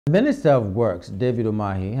The Minister of Works, David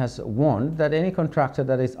Umahi, has warned that any contractor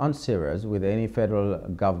that is unserious with any federal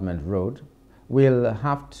government road will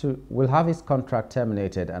have his contract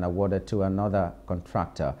terminated and awarded to another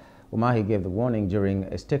contractor. Umahi gave the warning during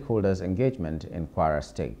a stakeholders engagement in Kwara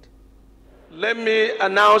State. Let me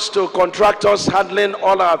announce to contractors handling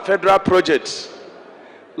all our federal projects,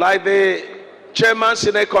 like the Chairman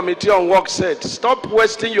Senate Committee on Work said, stop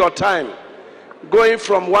wasting your time going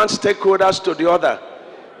from one stakeholders to the other.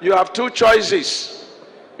 You have two choices.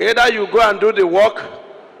 Either you go and do the work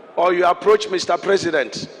or you approach Mr.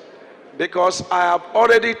 President, because I have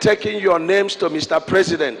already taken your names to Mr.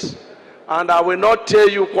 President and I will not tell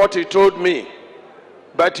you what he told me,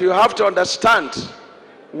 but you have to understand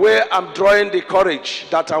where I'm drawing the courage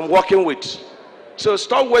that I'm working with. So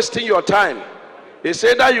stop wasting your time. It's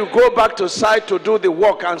either you go back to site to do the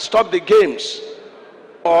work and stop the games,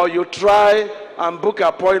 or you try and book an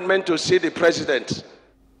appointment to see the president.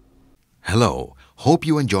 Hello, hope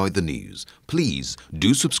you enjoyed the news. Please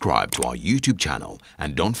do subscribe to our YouTube channel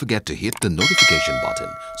and don't forget to hit the notification button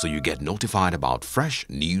so you get notified about fresh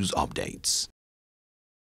news updates.